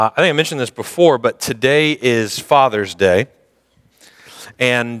I think I mentioned this before, but today is Father's Day,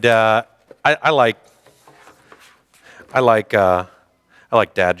 and I like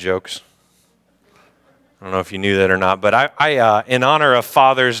dad jokes. I don't know if you knew that or not, but I in honor of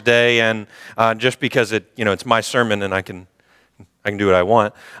Father's Day, and just because it's my sermon and I can do what I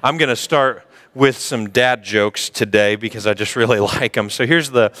want, I'm going to start with some dad jokes today because I just really like them. So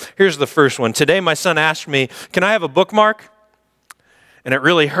here's the first one. Today, my son asked me, "Can I have a bookmark?" And it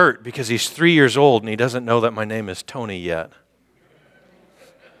really hurt because he's 3 years old and he doesn't know that my name is Tony yet.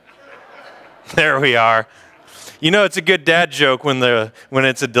 There we are. You know it's a good dad joke when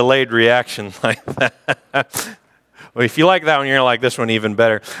it's a delayed reaction like that. Well, if you like that one, you're going to like this one even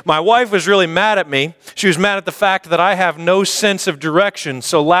better. My wife was really mad at me. She was mad at the fact that I have no sense of direction.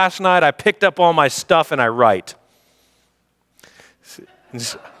 So last night I picked up all my stuff and I write.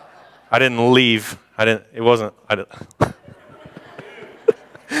 I didn't leave.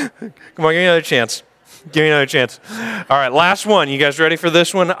 Come on, give me another chance. Give me another chance. All right, last one. You guys ready for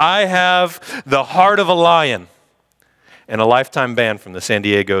this one? I have the heart of a lion and a lifetime ban from the San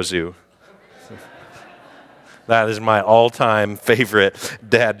Diego Zoo. That is my all-time favorite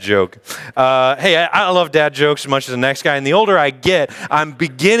dad joke. Hey, I love dad jokes as much as the next guy. And the older I get, I'm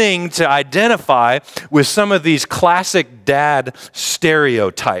beginning to identify with some of these classic dad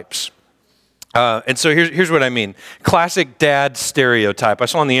stereotypes. And so here's what I mean. Classic dad stereotype. I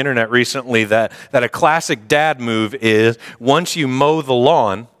saw on the internet recently that a classic dad move is once you mow the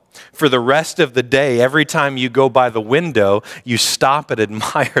lawn, for the rest of the day, every time you go by the window, you stop and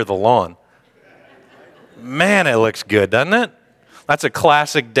admire the lawn. Man, it looks good, doesn't it? That's a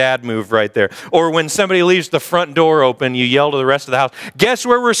classic dad move right there. Or when somebody leaves the front door open, you yell to the rest of the house, "Guess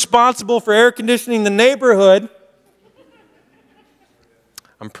we're responsible for air conditioning the neighborhood."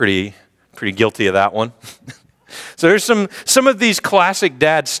 I'm pretty guilty of that one. So there's some of these classic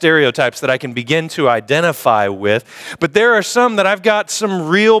dad stereotypes that I can begin to identify with, but there are some that I've got some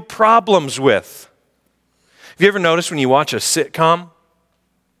real problems with. Have you ever noticed when you watch a sitcom,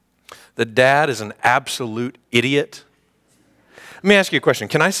 the dad is an absolute idiot? Let me ask you a question.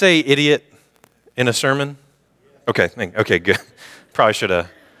 Can I say idiot in a sermon? Okay, good. Probably should have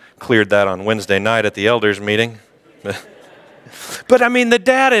cleared that on Wednesday night at the elders meeting. But I mean, the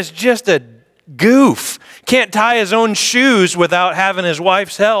dad is just a goof. Can't tie his own shoes without having his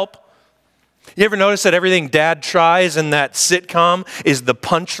wife's help. You ever notice that everything dad tries in that sitcom is the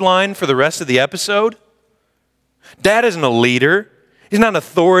punchline for the rest of the episode? Dad isn't a leader. He's not an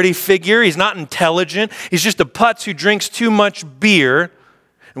authority figure. He's not intelligent. He's just a putz who drinks too much beer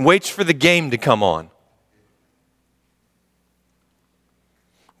and waits for the game to come on.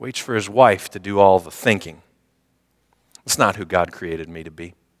 Waits for his wife to do all the thinking. It's not who God created me to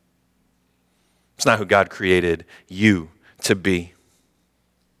be. It's not who God created you to be.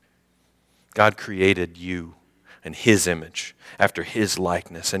 God created you in His image, after His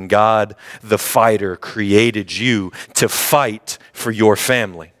likeness. And God, the fighter, created you to fight for your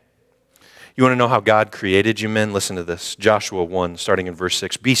family. You want to know how God created you, men? Listen to this. Joshua 1, starting in verse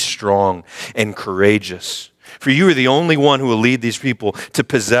 6. Be strong and courageous, for you are the only one who will lead these people to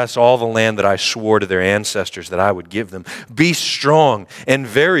possess all the land that I swore to their ancestors that I would give them. Be strong and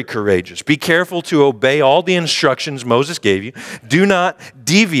very courageous. Be careful to obey all the instructions Moses gave you. Do not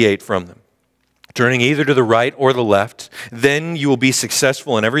deviate from them, turning either to the right or the left. Then you will be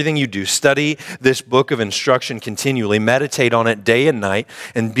successful in everything you do. Study this book of instruction continually. Meditate on it day and night,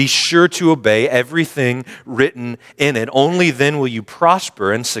 and be sure to obey everything written in it. Only then will you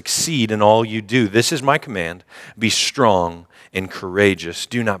prosper and succeed in all you do. This is my command. Be strong and courageous.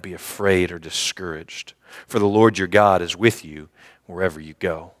 Do not be afraid or discouraged, for the Lord your God is with you wherever you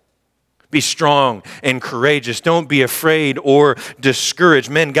go. Be strong and courageous. Don't be afraid or discouraged.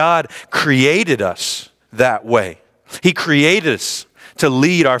 Men, God created us that way. He created us to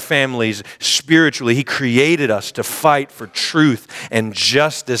lead our families spiritually. He created us to fight for truth and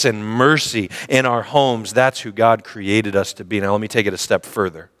justice and mercy in our homes. That's who God created us to be. Now, let me take it a step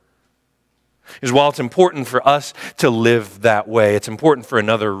further. Because while it's important for us to live that way, it's important for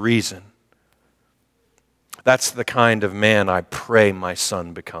another reason. That's the kind of man I pray my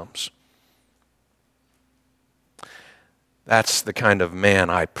son becomes. That's the kind of man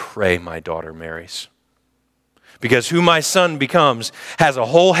I pray my daughter marries. Because who my son becomes has a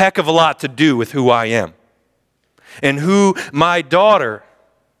whole heck of a lot to do with who I am. And who my daughter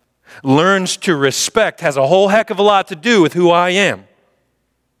learns to respect has a whole heck of a lot to do with who I am.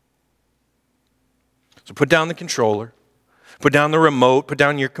 So put down the controller, put down the remote, put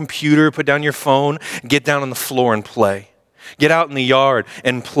down your computer, put down your phone, get down on the floor and play. Get out in the yard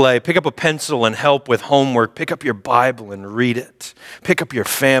and play. Pick up a pencil and help with homework. Pick up your Bible and read it. Pick up your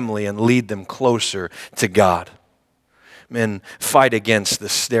family and lead them closer to God. Men, fight against the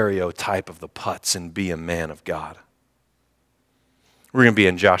stereotype of the putz and be a man of God. We're going to be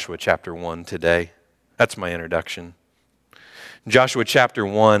in Joshua chapter 1 today. That's my introduction. Joshua chapter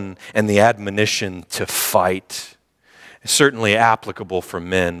 1 and the admonition to fight is certainly applicable for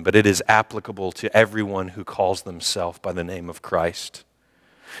men, but it is applicable to everyone who calls themselves by the name of Christ.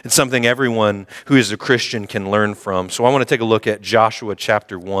 It's something everyone who is a Christian can learn from. So I want to take a look at Joshua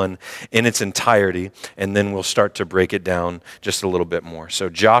chapter 1 in its entirety, and then we'll start to break it down just a little bit more. So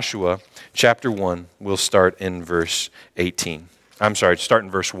Joshua chapter 1, we'll start in verse 18. Start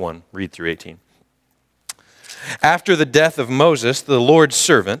in verse 1, read through 18. After the death of Moses, the Lord's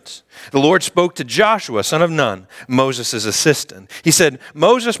servant, the Lord spoke to Joshua, son of Nun, Moses' assistant. He said,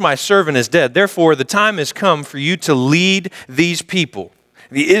 Moses, my servant, is dead. Therefore, the time has come for you to lead these people,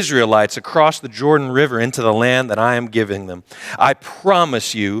 the Israelites, across the Jordan River into the land that I am giving them. I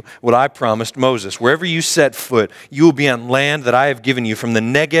promise you what I promised Moses. Wherever you set foot, you will be on land that I have given you, from the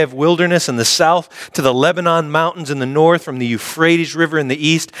Negev wilderness in the south to the Lebanon mountains in the north, from the Euphrates River in the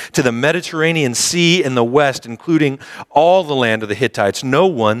east to the Mediterranean Sea in the west, including all the land of the Hittites. No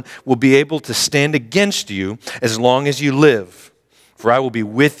one will be able to stand against you as long as you live. For I will be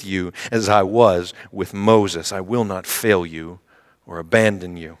with you as I was with Moses. I will not fail you or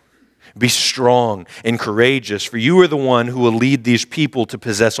abandon you. Be strong and courageous, for you are the one who will lead these people to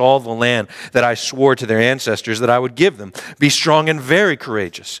possess all the land that I swore to their ancestors that I would give them. Be strong and very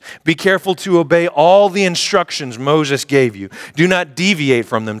courageous. Be careful to obey all the instructions Moses gave you. Do not deviate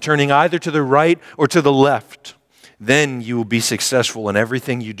from them, turning either to the right or to the left. Then you will be successful in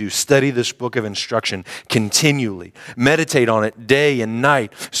everything you do. Study this book of instruction continually. Meditate on it day and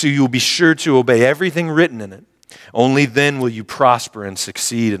night, so you will be sure to obey everything written in it. Only then will you prosper and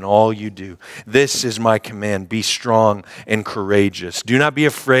succeed in all you do. This is my command. Be strong and courageous. Do not be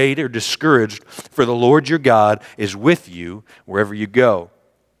afraid or discouraged, for the Lord your God is with you wherever you go.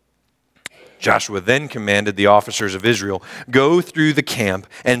 Joshua then commanded the officers of Israel, go through the camp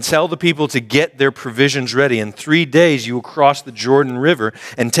and tell the people to get their provisions ready. In 3 days you will cross the Jordan River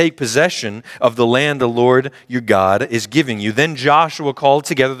and take possession of the land the Lord your God is giving you. Then Joshua called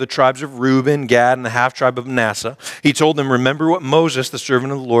together the tribes of Reuben, Gad, and the half-tribe of Manasseh. He told them, remember what Moses, the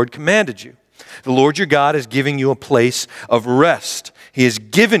servant of the Lord, commanded you. The Lord your God is giving you a place of rest. He has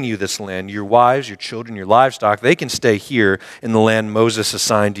given you this land. Your wives, your children, your livestock, they can stay here in the land Moses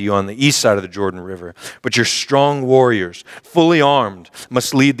assigned to you on the east side of the Jordan River. But your strong warriors, fully armed,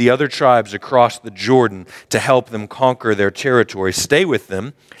 must lead the other tribes across the Jordan to help them conquer their territory. Stay with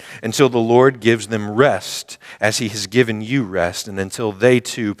them until the Lord gives them rest, as he has given you rest, and until they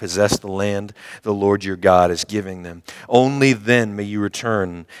too possess the land the Lord your God is giving them. Only then may you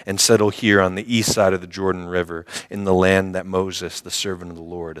return and settle here on the east side of the Jordan River in the land that Moses, the servant of the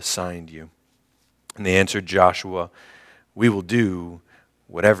Lord, assigned you. And they answered Joshua, we will do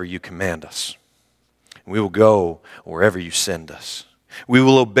whatever you command us. We will go wherever you send us. We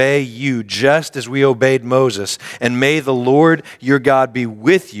will obey you just as we obeyed Moses, and may the Lord your God be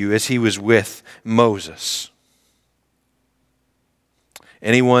with you as he was with Moses.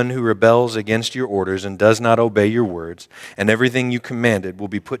 Anyone who rebels against your orders and does not obey your words, and everything you commanded, will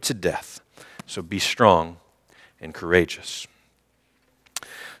be put to death. So be strong and courageous.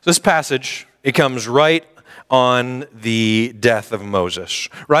 So this passage, it comes right on the death of Moses,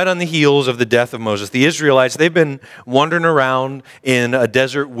 right on the heels of the death of Moses. The Israelites, they've been wandering around in a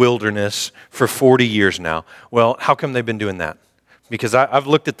desert wilderness for 40 years now. Well, how come they've been doing that? Because I've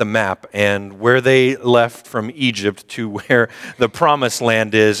looked at the map, and where they left from Egypt to where the promised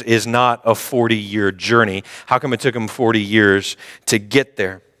land is not a 40-year journey. How come it took them 40 years to get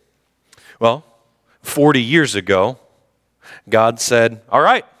there? Well, 40 years ago, God said, all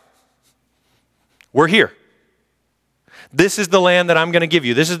right, we're here. This is the land that I'm going to give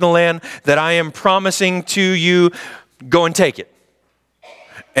you. This is the land that I am promising to you. Go and take it.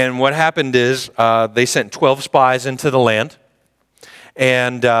 And what happened is they sent 12 spies into the land.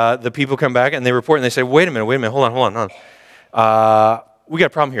 And the people come back and they report and they say, wait a minute, hold on. We got a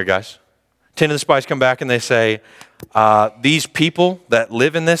problem here, guys. 10 of the spies come back and they say, these people that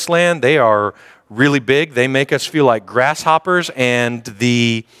live in this land, they are really big. They make us feel like grasshoppers, and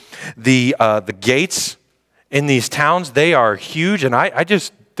the gates in these towns, they are huge, and I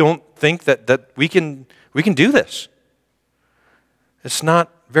just don't think that we can do this. It's not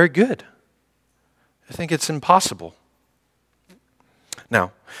very good. I think it's impossible.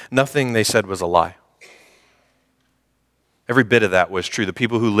 Now, nothing they said was a lie. Every bit of that was true. The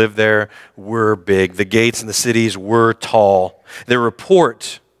people who lived there were big. The gates in the cities were tall. Their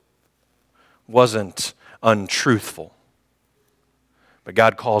report wasn't untruthful, but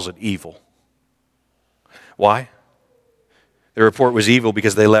God calls it evil. Why? Their report was evil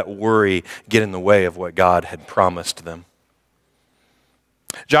because they let worry get in the way of what God had promised them.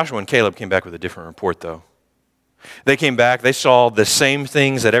 Joshua and Caleb came back with a different report, though. They came back, they saw the same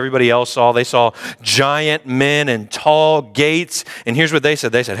things that everybody else saw. They saw giant men and tall gates. And here's what they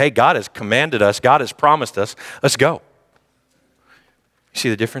said. They said, hey, God has commanded us. God has promised us. Let's go. You see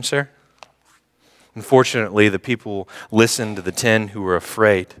the difference there? Unfortunately, the people listened to the 10 who were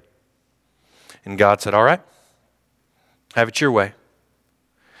afraid. And God said, all right, have it your way.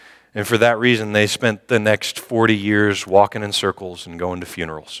 And for that reason, they spent the next 40 years walking in circles and going to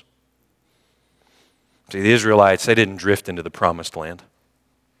funerals. See, the Israelites, they didn't drift into the promised land.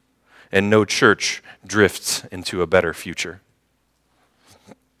 And no church drifts into a better future.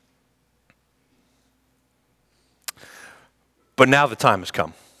 But now the time has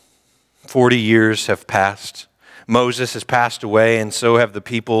come. 40 years have passed. Moses has passed away, and so have the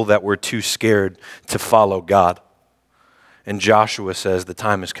people that were too scared to follow God. And Joshua says, the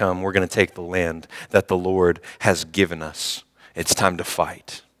time has come. We're going to take the land that the Lord has given us. It's time to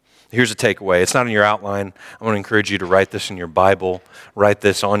fight. Here's a takeaway. It's not in your outline. I want to encourage you to write this in your Bible. Write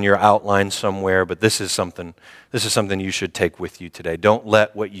this on your outline somewhere. But this is something you should take with you today. Don't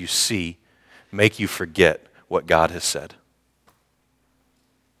let what you see make you forget what God has said.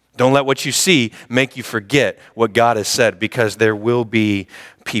 Don't let what you see make you forget what God has said, because there will be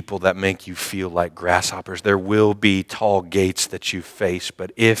people that make you feel like grasshoppers. There will be tall gates that you face.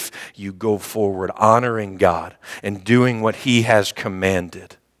 But if you go forward honoring God and doing what He has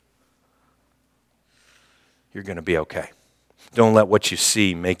commanded, you're going to be okay. Don't let what you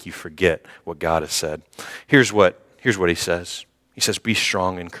see make you forget what God has said. Here's what He says. He says, be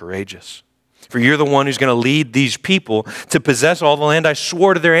strong and courageous. For you're the one who's going to lead these people to possess all the land I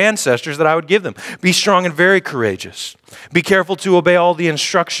swore to their ancestors that I would give them. Be strong and very courageous. Be careful to obey all the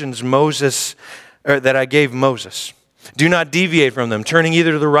instructions that I gave Moses. Do not deviate from them, turning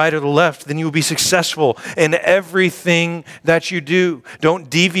either to the right or the left. Then you will be successful in everything that you do.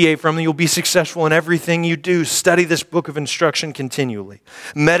 Don't deviate from them. You'll be successful in everything you do. Study this book of instruction continually.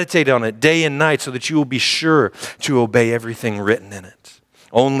 Meditate on it day and night so that you will be sure to obey everything written in it.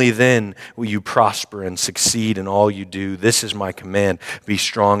 Only then will you prosper and succeed in all you do. This is my command. Be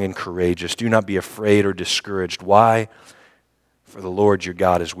strong and courageous. Do not be afraid or discouraged. Why? For the Lord your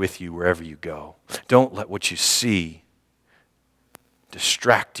God is with you wherever you go. Don't let what you see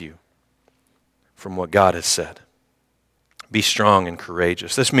distract you from what God has said. Be strong and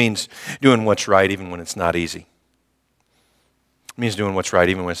courageous. This means doing what's right even when it's not easy. It means doing what's right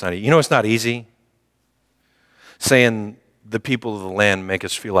even when it's not easy. You know it's not easy? Saying the people of the land make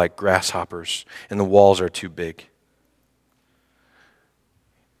us feel like grasshoppers and the walls are too big.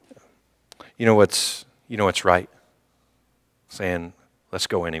 You know what's right? Saying, let's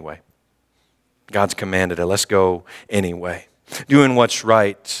go anyway. God's commanded it. Let's go anyway. Doing what's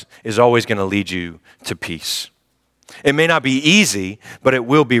right is always going to lead you to peace. It may not be easy, but it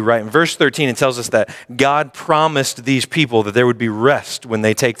will be right. In verse 13, it tells us that God promised these people that there would be rest when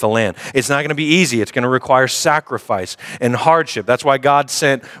they take the land. It's not going to be easy. It's going to require sacrifice and hardship. That's why God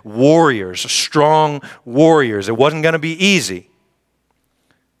sent warriors, strong warriors. It wasn't going to be easy.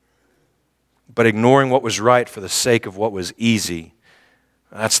 But ignoring what was right for the sake of what was easy,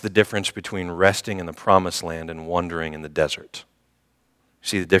 that's the difference between resting in the promised land and wandering in the desert.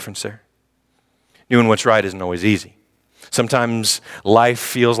 See the difference there? Doing what's right isn't always easy. Sometimes life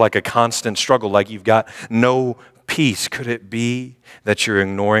feels like a constant struggle, like you've got no peace. Could it be that you're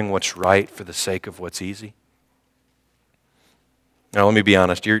ignoring what's right for the sake of what's easy? Now, let me be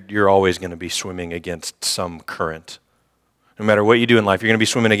honest. You're always going to be swimming against some current. No matter what you do in life, you're going to be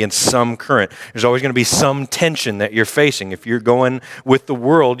swimming against some current. There's always going to be some tension that you're facing. If you're going with the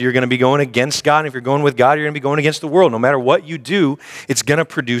world, you're going to be going against God. And if you're going with God, you're going to be going against the world. No matter what you do, it's going to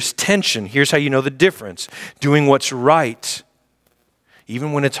produce tension. Here's how you know the difference. Doing what's right,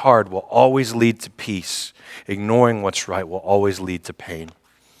 even when it's hard, will always lead to peace. Ignoring what's right will always lead to pain.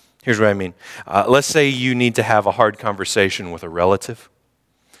 Here's what I mean. Let's say you need to have a hard conversation with a relative.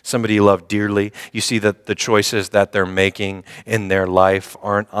 Somebody you love dearly. You see that the choices that they're making in their life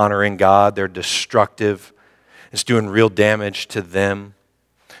aren't honoring God. They're destructive. It's doing real damage to them.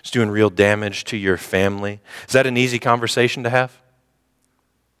 It's doing real damage to your family. Is that an easy conversation to have?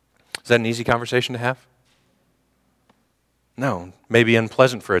 Is that an easy conversation to have? No. It may be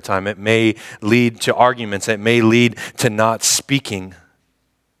unpleasant for a time. It may lead to arguments. It may lead to not speaking.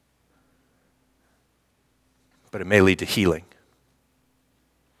 but it may lead to healing.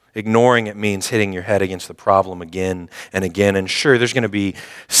 Ignoring it means hitting your head against the problem again and again. And sure, there's going to be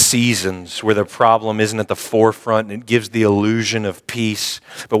seasons where the problem isn't at the forefront and it gives the illusion of peace.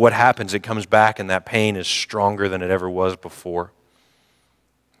 But what happens, it comes back and that pain is stronger than it ever was before.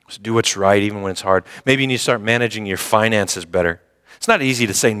 So do what's right even when it's hard. Maybe you need to start managing your finances better. It's not easy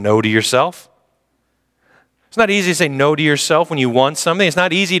to say no to yourself. It's not easy to say no to yourself when you want something. It's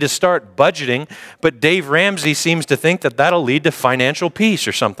not easy to start budgeting, but Dave Ramsey seems to think that that'll lead to financial peace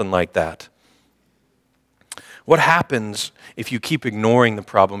or something like that. What happens if you keep ignoring the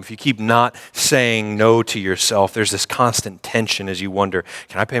problem, if you keep not saying no to yourself? There's this constant tension as you wonder,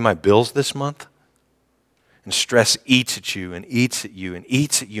 can I pay my bills this month? And stress eats at you and eats at you and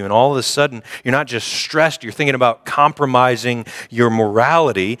eats at you. And all of a sudden, you're not just stressed, you're thinking about compromising your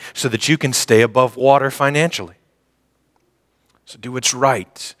morality so that you can stay above water financially. So do what's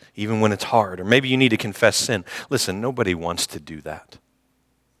right, even when it's hard. Or maybe you need to confess sin. Listen, nobody wants to do that.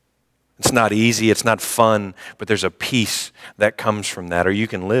 It's not easy, it's not fun, but there's a peace that comes from that. Or you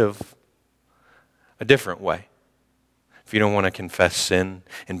can live a different way. If you don't want to confess sin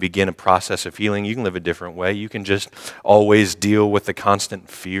and begin a process of healing, you can live a different way. You can just always deal with the constant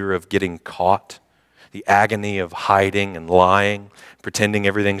fear of getting caught, the agony of hiding and lying, pretending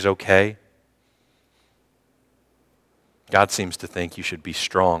everything's okay. God seems to think you should be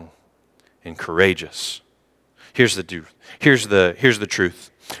strong and courageous. Here's the truth. Here's the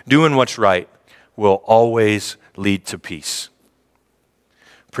truth. Doing what's right will always lead to peace.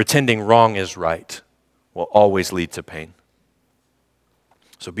 Pretending wrong is right will always lead to pain.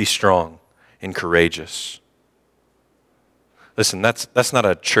 So be strong and courageous. Listen, that's not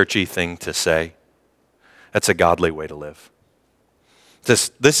a churchy thing to say. That's a godly way to live.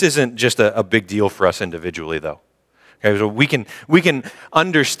 This isn't just a big deal for us individually, though. Okay, so we can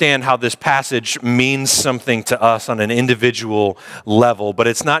understand how this passage means something to us on an individual level, but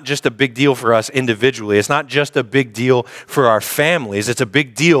it's not just a big deal for us individually. It's not just a big deal for our families. It's a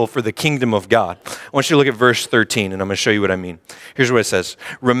big deal for the kingdom of God. I want you to look at verse 13, and I'm going to show you what I mean. Here's what it says.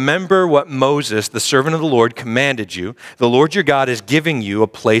 Remember what Moses, the servant of the Lord, commanded you. The Lord your God is giving you a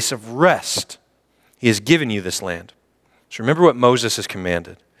place of rest. He has given you this land. So remember what Moses has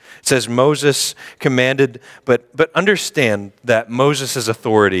commanded. It says Moses commanded, but understand that Moses'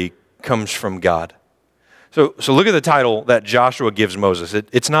 authority comes from God. So look at the title that Joshua gives Moses.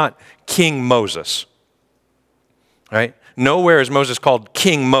 It's not King Moses, right? Nowhere is Moses called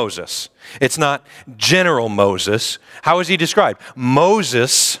King Moses. It's not General Moses. How is he described?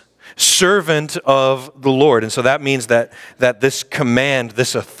 Moses, servant of the Lord. And so that means that this command,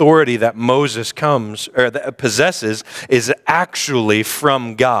 this authority that Moses that possesses is actually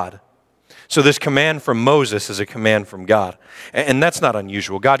from God. So this command from Moses is a command from God. And that's not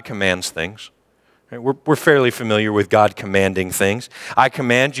unusual. God commands things. We're fairly familiar with God commanding things. I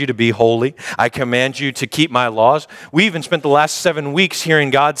command you to be holy. I command you to keep my laws. We even spent the last 7 weeks hearing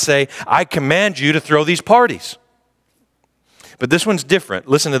God say, I command you to throw these parties. But this one's different.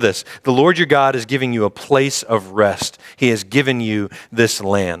 Listen to this. The Lord your God is giving you a place of rest. He has given you this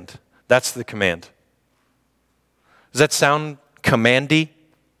land. That's the command. Does that sound commandy?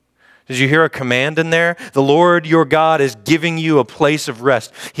 Did you hear a command in there? The Lord your God is giving you a place of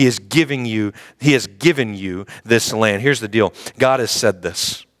rest. He has given you this land. Here's the deal. God has said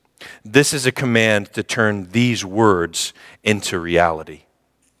this. This is a command to turn these words into reality.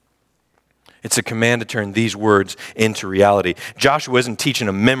 It's a command to turn these words into reality. Joshua isn't teaching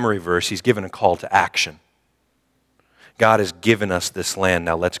a memory verse. He's given a call to action. God has given us this land.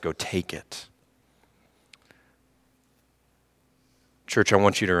 Now let's go take it. Church, I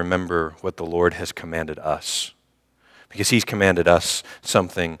want you to remember what the Lord has commanded us, because he's commanded us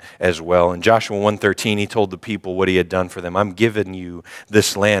something as well. In Joshua 1:13, he told the people what he had done for them. I'm giving you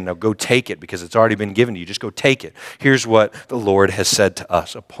this land. Now go take it, because it's already been given to you. Just go take it. Here's what the Lord has said to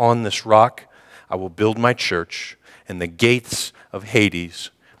us. Upon this rock I will build my church, and the gates of Hades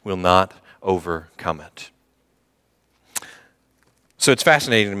will not overcome it. So it's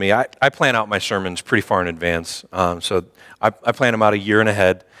fascinating to me. I plan out my sermons pretty far in advance. So I plan them out a year and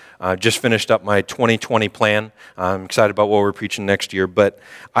ahead. Just finished up my 2020 plan. I'm excited about what we're preaching next year. But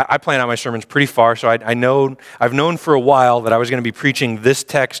I plan out my sermons pretty far. So I've known for a while that I was going to be preaching this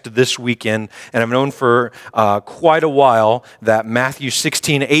text this weekend. And I've known for quite a while that Matthew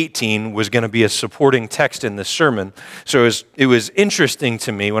 16:18 was going to be a supporting text in this sermon. So it was interesting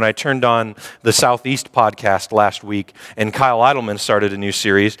to me when I turned on the Southeast podcast last week, and Kyle Idleman started a new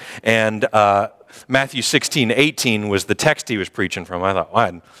series. And Matthew 16:18 was the text he was preaching from. I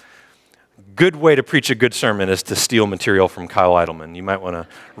thought, good way to preach a good sermon is to steal material from Kyle Idleman. You might want to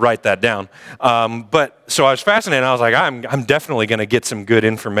write that down. So I was fascinated. I was like, I'm definitely going to get some good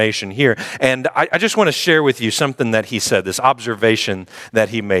information here. And I just want to share with you something that he said, this observation that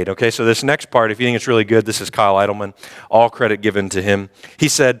he made. Okay, so this next part, if you think it's really good, this is Kyle Idleman. All credit given to him. He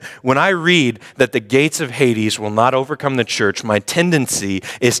said, when I read that the gates of Hades will not overcome the church, my tendency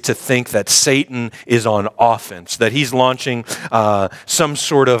is to think that Satan is on offense, that he's launching some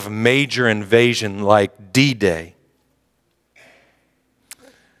sort of major invasion like D-Day.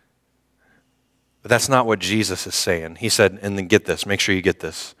 But that's not what Jesus is saying. He said, and then get this, make sure you get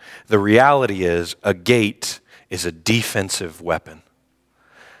this. The reality is a gate is a defensive weapon.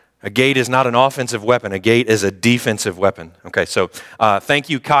 A gate is not an offensive weapon. A gate is a defensive weapon. Okay, so thank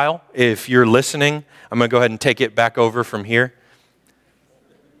you, Kyle. If you're listening, I'm going to go ahead and take it back over from here.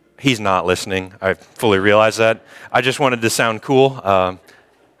 He's not listening. I fully realize that. I just wanted to sound cool.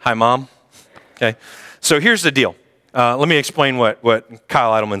 Hi, Mom. Okay, so here's the deal. Let me explain what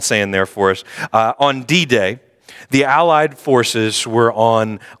Kyle Idleman's saying there for us. On D-Day, the Allied forces were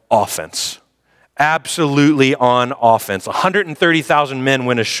on offense. Absolutely on offense. 130,000 men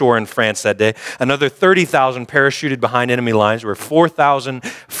went ashore in France that day. Another 30,000 parachuted behind enemy lines. There were 4,000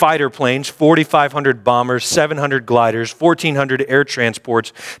 fighter planes, 4,500 bombers, 700 gliders, 1,400 air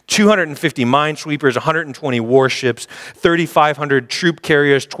transports, 250 minesweepers, 120 warships, 3,500 troop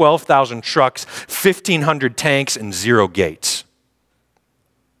carriers, 12,000 trucks, 1,500 tanks, and 0 gates.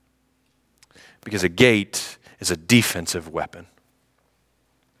 Because a gate is a defensive weapon.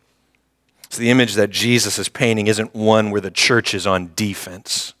 So the image that Jesus is painting isn't one where the church is on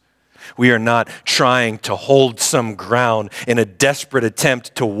defense. We are not trying to hold some ground in a desperate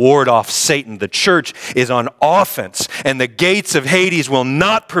attempt to ward off Satan. The church is on offense, and the gates of Hades will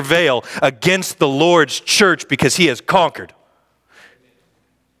not prevail against the Lord's church because he has conquered.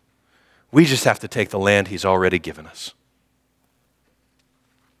 We just have to take the land he's already given us.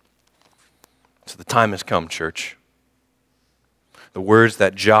 So the time has come, church. The words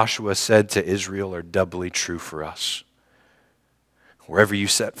that Joshua said to Israel are doubly true for us. Wherever you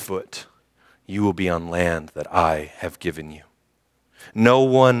set foot, you will be on land that I have given you. No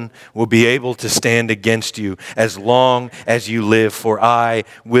one will be able to stand against you as long as you live, for I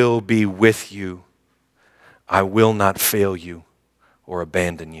will be with you. I will not fail you or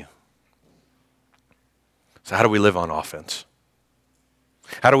abandon you. So how do we live on offense?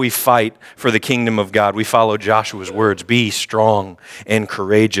 How do we fight for the kingdom of God? We follow Joshua's words. Be strong and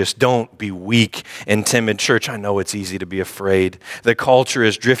courageous. Don't be weak and timid. Church, I know it's easy to be afraid. The culture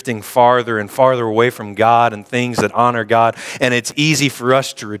is drifting farther and farther away from God and things that honor God, and it's easy for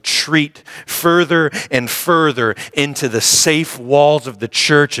us to retreat further and further into the safe walls of the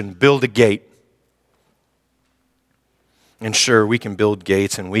church and build a gate. And sure, we can build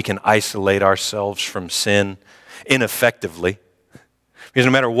gates and we can isolate ourselves from sin ineffectively. Because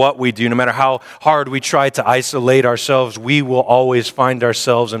no matter what we do, no matter how hard we try to isolate ourselves, we will always find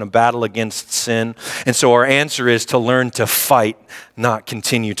ourselves in a battle against sin. And so our answer is to learn to fight, not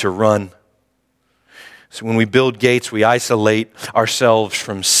continue to run. So when we build gates, we isolate ourselves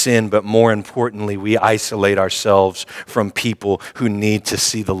from sin, but more importantly, we isolate ourselves from people who need to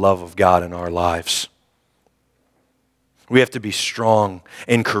see the love of God in our lives. We have to be strong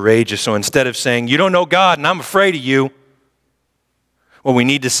and courageous. So instead of saying, you don't know God and I'm afraid of you, what we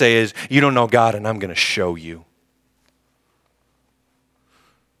need to say is, you don't know God and I'm going to show you.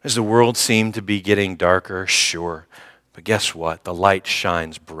 Does the world seem to be getting darker? Sure. But guess what? The light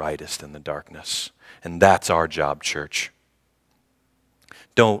shines brightest in the darkness. And that's our job, church.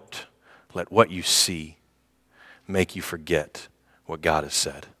 Don't let what you see make you forget what God has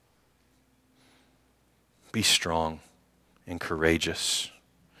said. Be strong and courageous.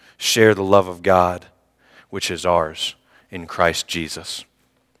 Share the love of God, which is ours in Christ Jesus.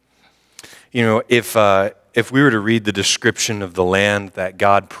 You know, if we were to read the description of the land that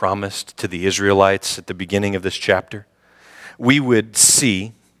God promised to the Israelites at the beginning of this chapter, we would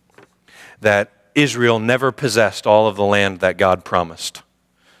see that Israel never possessed all of the land that God promised.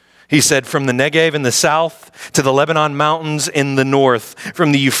 He said, from the Negev in the south to the Lebanon mountains in the north,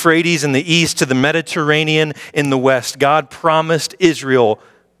 from the Euphrates in the east to the Mediterranean in the west, God promised Israel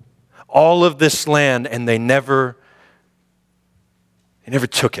all of this land, and they never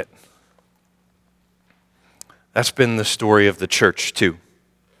took it. That's been the story of the church too.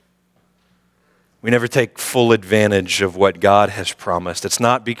 We never take full advantage of what God has promised. It's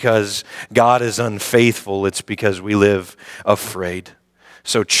not because God is unfaithful, it's because we live afraid.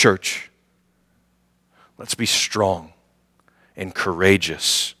 So church, let's be strong and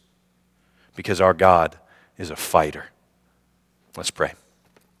courageous because our God is a fighter. Let's pray.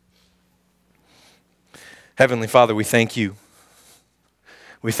 Heavenly Father, we thank you.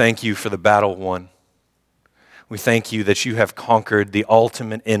 We thank you for the battle won. We thank you that you have conquered the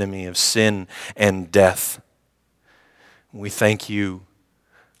ultimate enemy of sin and death. We thank you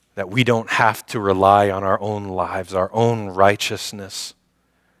that we don't have to rely on our own lives, our own righteousness,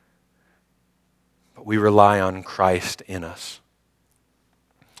 but we rely on Christ in us.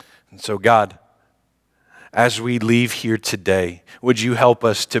 And so, God, as we leave here today, would you help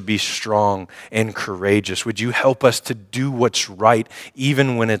us to be strong and courageous? Would you help us to do what's right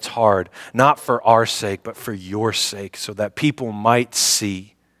even when it's hard, not for our sake, but for your sake, so that people might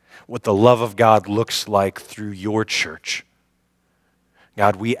see what the love of God looks like through your church.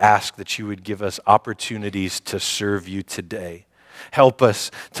 God, we ask that you would give us opportunities to serve you today. Help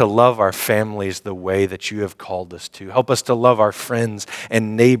us to love our families the way that you have called us to. Help us to love our friends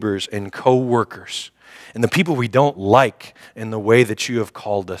and neighbors and co-workers and the people we don't like in the way that you have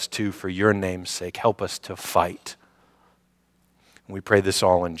called us to for your name's sake. Help us to fight. We pray this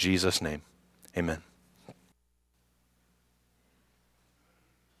all in Jesus' name. Amen.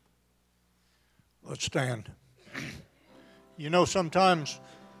 Let's stand. You know, sometimes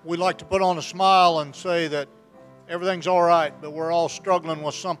we like to put on a smile and say that everything's all right, but we're all struggling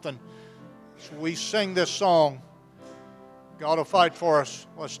with something. So we sing this song, God will fight for us.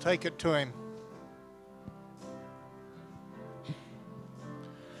 Let's take it to him.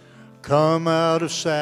 Come out of